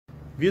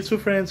Beautiful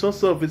friends,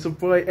 what's up? It's a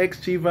boy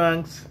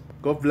XGBanks.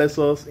 God bless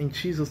us in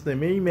Jesus'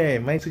 name.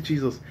 Amen. Mighty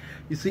Jesus.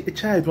 You see, a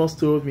child once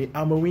told me,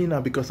 I'm a winner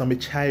because I'm a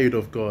child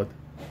of God.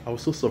 I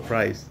was so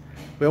surprised.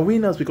 We're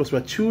winners because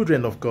we're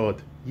children of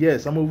God.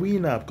 Yes, I'm a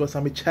winner because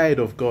I'm a child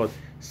of God.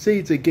 Say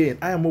it again.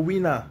 I am a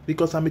winner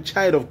because I'm a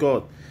child of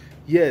God.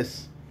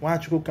 Yes.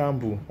 Wachukwu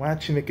Kambu.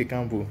 Wachineke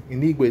Kambu.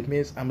 In Igbo, it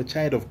means I'm a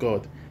child of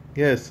God.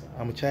 Yes,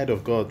 I'm a child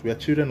of God. We are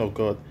children of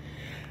God.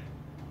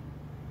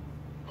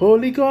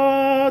 Holy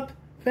God,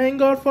 thank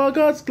God for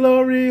God's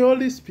glory.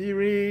 Holy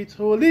Spirit,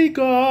 Holy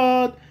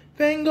God,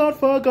 thank God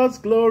for God's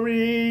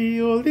glory.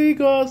 Holy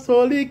Ghost,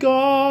 Holy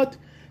God,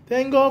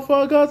 thank God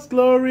for God's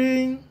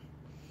glory.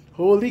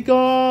 Holy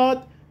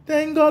God,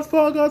 thank God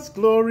for God's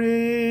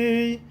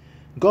glory.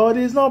 God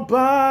is not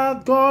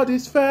bad, God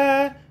is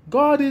fair.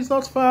 God is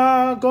not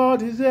far,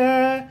 God is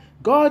there.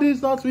 God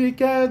is not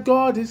wicked,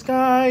 God is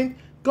kind.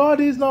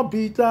 God is not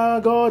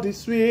bitter, God is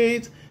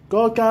sweet.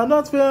 God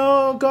cannot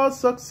fail, God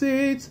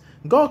succeeds.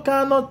 God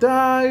cannot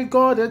die,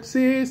 God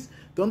exists.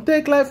 Don't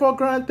take life for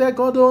granted,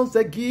 God owns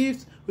the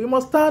gifts. We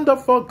must stand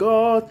up for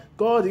God,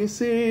 God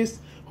insists.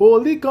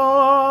 Holy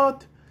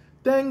God,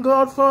 thank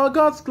God for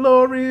God's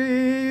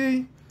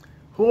glory.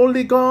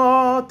 Holy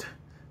God,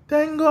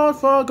 thank God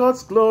for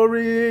God's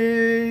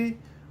glory.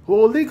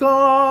 Holy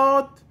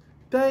God,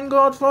 thank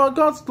God for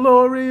God's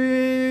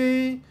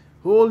glory.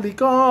 Holy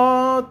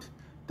God,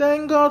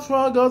 thank God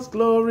for God's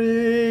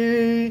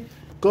glory.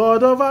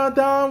 God of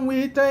Adam,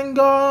 we thank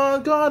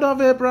God. God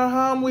of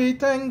Abraham, we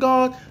thank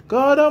God.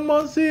 God of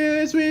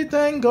Moses, we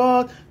thank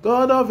God.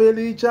 God of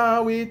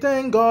Elijah, we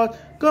thank God.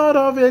 God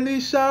of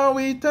Elisha,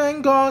 we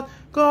thank God.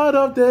 God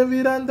of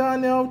David and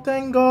Daniel,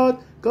 thank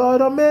God.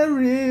 God of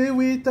Mary,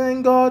 we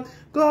thank God.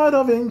 God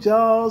of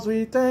angels,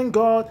 we thank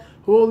God.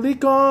 Holy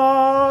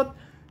God,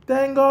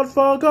 thank God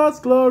for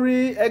God's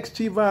glory.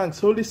 XGBanks,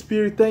 Holy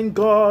Spirit, thank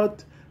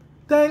God.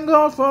 Thank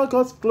God for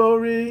God's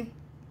glory.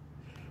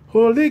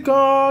 Holy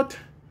God,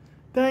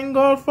 thank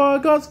God for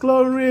God's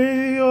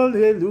glory.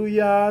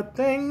 Hallelujah.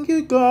 Thank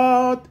you,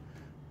 God.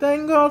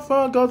 Thank God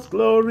for God's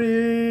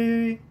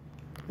glory.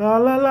 La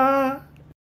la la.